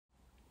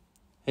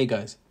Hey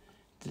guys,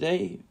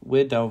 today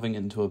we're delving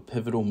into a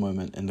pivotal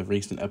moment in the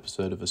recent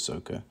episode of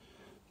AHSOKA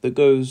that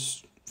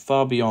goes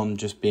far beyond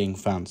just being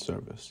fan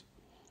service.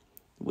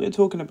 We're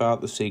talking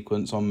about the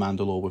sequence on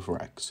Mandalore with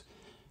Rex,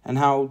 and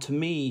how, to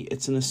me,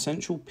 it's an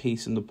essential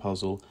piece in the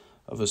puzzle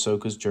of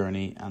Ahsoka's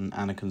journey and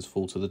Anakin's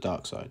fall to the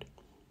dark side.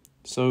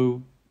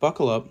 So,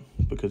 buckle up,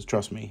 because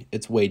trust me,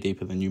 it's way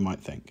deeper than you might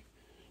think.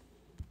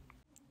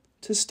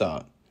 To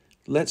start,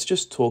 let's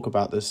just talk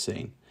about this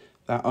scene.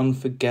 That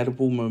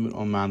unforgettable moment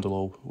on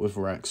Mandalore with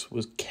Rex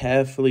was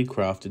carefully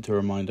crafted to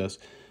remind us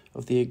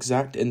of the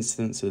exact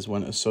instances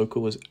when Ahsoka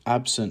was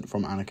absent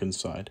from Anakin's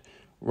side,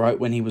 right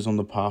when he was on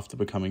the path to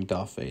becoming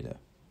Darth Vader.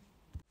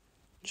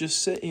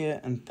 Just sit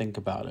here and think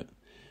about it.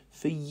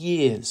 For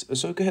years,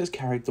 Ahsoka has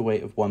carried the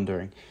weight of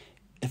wondering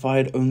if I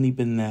had only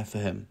been there for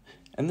him,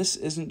 and this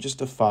isn't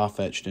just a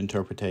far-fetched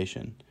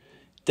interpretation.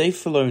 Dave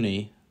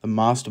Filoni, the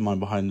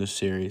mastermind behind this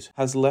series,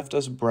 has left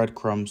us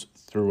breadcrumbs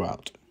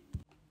throughout.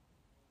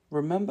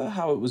 Remember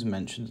how it was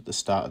mentioned at the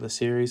start of the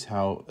series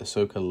how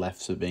Ahsoka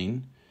left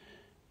Sabine?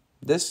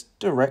 This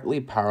directly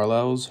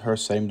parallels her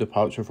same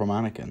departure from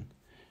Anakin.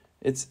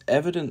 It's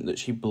evident that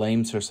she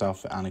blames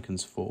herself for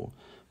Anakin's fall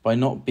by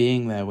not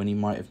being there when he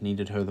might have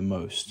needed her the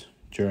most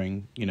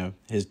during,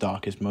 his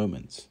darkest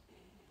moments.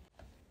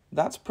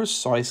 That's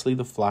precisely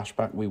the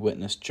flashback we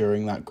witnessed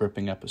during that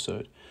gripping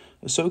episode.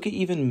 Ahsoka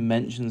even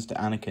mentions to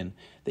Anakin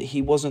that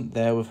he wasn't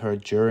there with her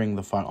during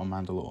the fight on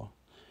Mandalore.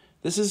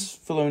 This is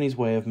Filoni's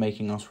way of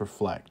making us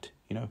reflect,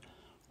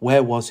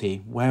 where was he?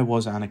 Where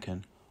was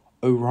Anakin?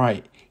 Oh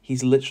right,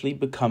 he's literally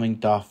becoming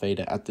Darth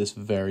Vader at this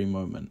very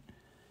moment.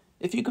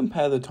 If you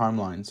compare the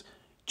timelines,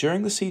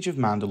 during the Siege of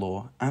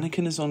Mandalore,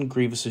 Anakin is on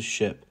Grievous's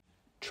ship,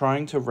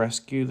 trying to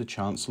rescue the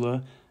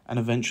Chancellor and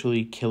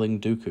eventually killing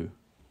Dooku.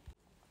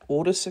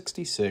 Order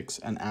 66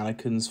 and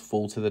Anakin's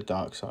fall to the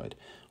dark side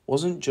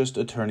wasn't just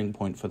a turning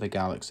point for the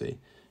galaxy.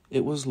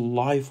 It was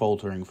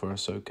life-altering for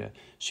Ahsoka.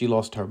 She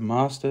lost her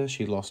master,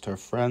 she lost her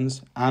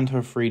friends, and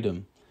her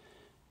freedom.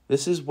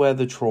 This is where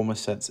the trauma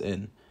sets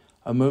in,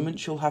 a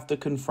moment she'll have to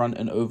confront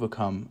and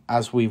overcome,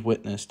 as we've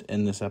witnessed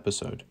in this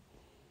episode.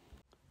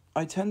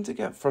 I tend to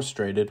get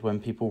frustrated when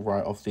people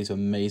write off these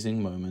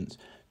amazing moments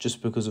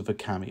just because of a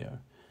cameo.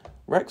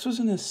 Rex was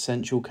an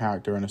essential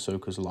character in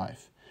Ahsoka's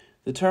life.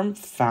 The term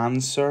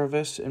fan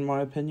service, in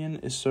my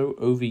opinion, is so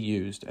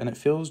overused, and it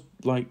feels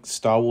like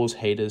Star Wars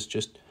haters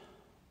just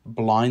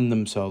blind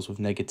themselves with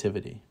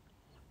negativity.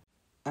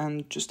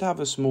 And just to have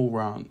a small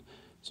rant,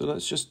 so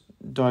let's just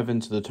dive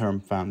into the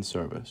term fan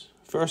service.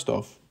 First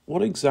off,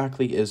 what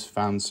exactly is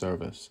fan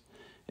service?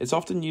 It's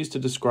often used to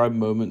describe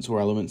moments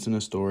or elements in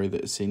a story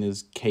that is seen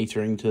as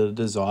catering to the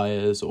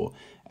desires or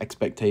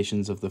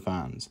expectations of the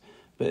fans.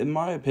 But in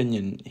my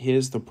opinion,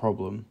 here's the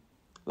problem.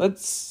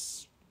 Let's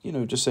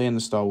just say in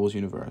the Star Wars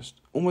universe,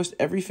 almost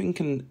everything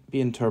can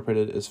be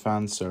interpreted as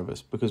fan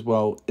service because,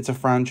 it's a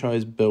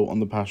franchise built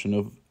on the passion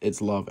of its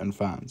love and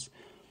fans.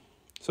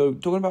 So,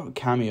 talking about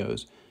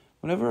cameos,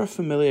 whenever a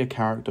familiar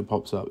character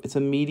pops up, it's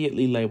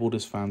immediately labelled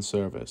as fan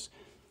service.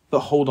 But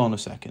hold on a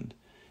second.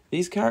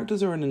 These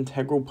characters are an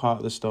integral part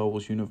of the Star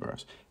Wars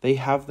universe. They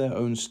have their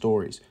own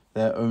stories,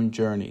 their own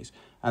journeys,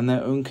 and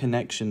their own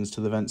connections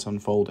to the events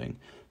unfolding.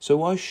 So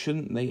why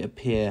shouldn't they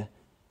appear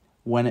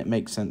when it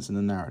makes sense in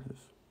the narrative?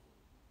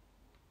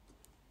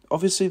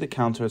 Obviously, the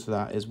counter to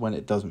that is when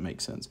it doesn't make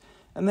sense.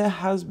 And there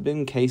has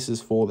been cases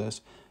for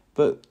this,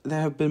 but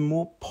there have been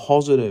more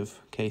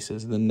positive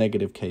cases than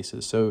negative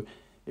cases. So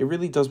it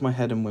really does my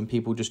head in when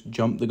people just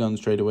jump the gun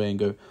straight away and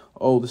go,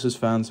 oh, this is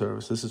fan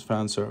service, this is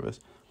fan service.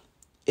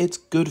 It's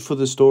good for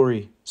the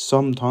story,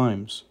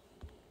 sometimes.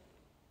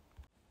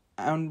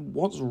 And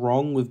what's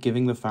wrong with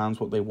giving the fans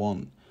what they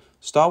want?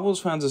 Star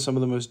Wars fans are some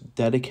of the most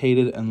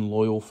dedicated and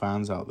loyal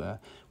fans out there.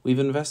 We've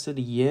invested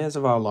years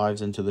of our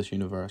lives into this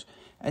universe,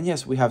 and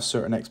yes, we have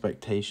certain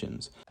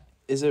expectations.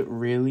 Is it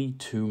really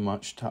too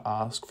much to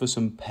ask for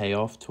some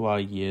payoff to our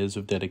years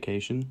of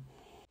dedication?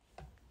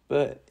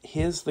 But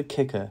here's the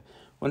kicker.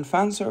 When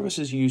fan service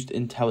is used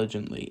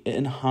intelligently, it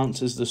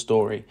enhances the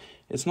story.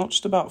 It's not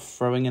just about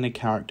throwing in a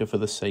character for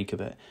the sake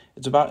of it.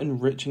 It's about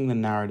enriching the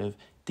narrative,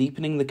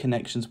 deepening the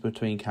connections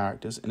between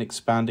characters, and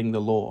expanding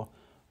the lore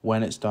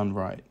when it's done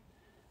right.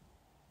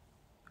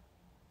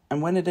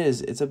 And when it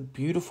is, it's a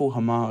beautiful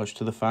homage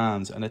to the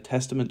fans and a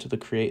testament to the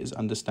creators'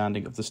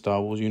 understanding of the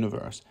Star Wars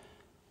universe.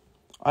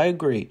 I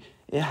agree,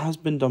 it has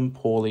been done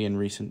poorly in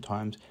recent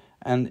times,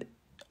 and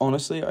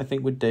honestly, I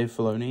think with Dave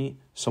Filoni,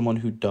 someone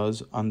who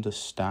does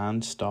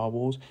understand Star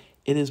Wars,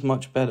 it is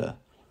much better.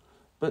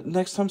 But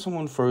next time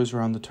someone throws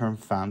around the term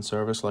fan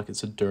service like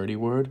it's a dirty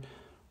word,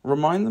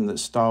 remind them that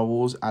Star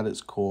Wars at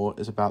its core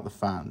is about the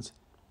fans.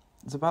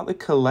 It's about the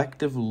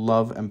collective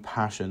love and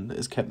passion that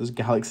has kept this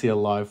galaxy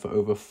alive for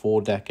over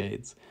 4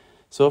 decades.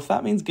 So if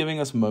that means giving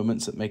us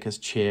moments that make us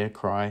cheer,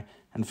 cry,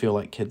 and feel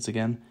like kids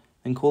again,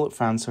 then call it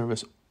fan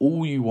service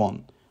all you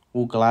want.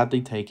 We'll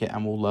gladly take it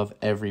and we'll love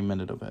every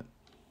minute of it.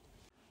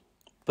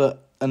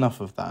 But enough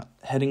of that.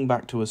 Heading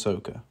back to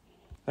Ahsoka.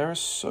 There are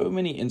so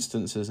many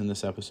instances in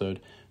this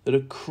episode that are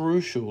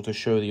crucial to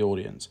show the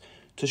audience,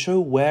 to show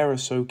where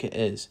Ahsoka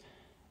is.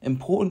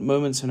 important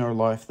moments in her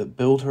life that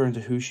build her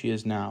into who she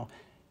is now,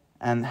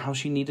 and how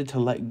she needed to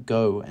let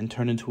go and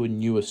turn into a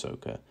new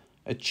Ahsoka,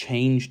 a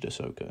changed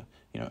Ahsoka,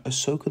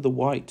 AHSOKA the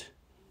White.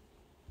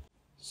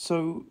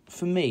 So,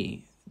 for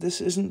me,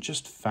 this isn't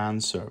just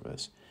fan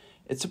service.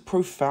 It's a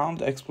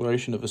profound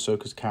exploration of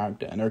Ahsoka's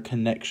character and her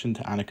connection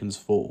to Anakin's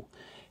fall.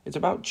 It's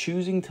about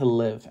choosing to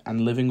live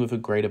and living with a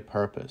greater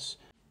purpose.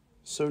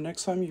 So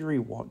next time you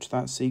rewatch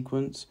that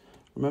sequence,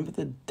 remember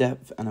the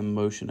depth and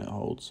emotion it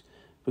holds,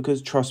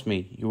 because trust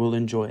me, you will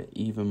enjoy it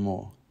even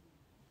more.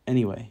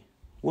 Anyway,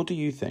 what do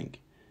you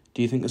think?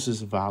 Do you think this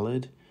is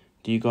valid?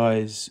 Do you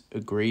guys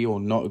agree or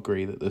not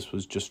agree that this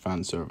was just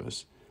fan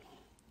service?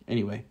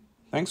 Anyway,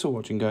 thanks for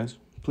watching, guys.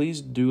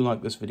 Please do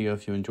like this video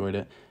if you enjoyed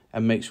it,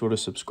 and make sure to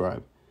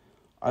subscribe.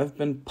 I've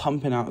been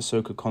pumping out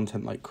Ahsoka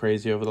content like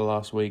crazy over the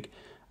last week,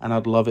 and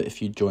I'd love it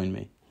if you'd join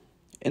me.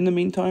 In the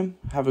meantime,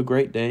 have a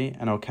great day,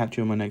 and I'll catch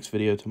you in my next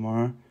video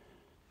tomorrow.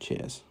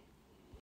 Cheers.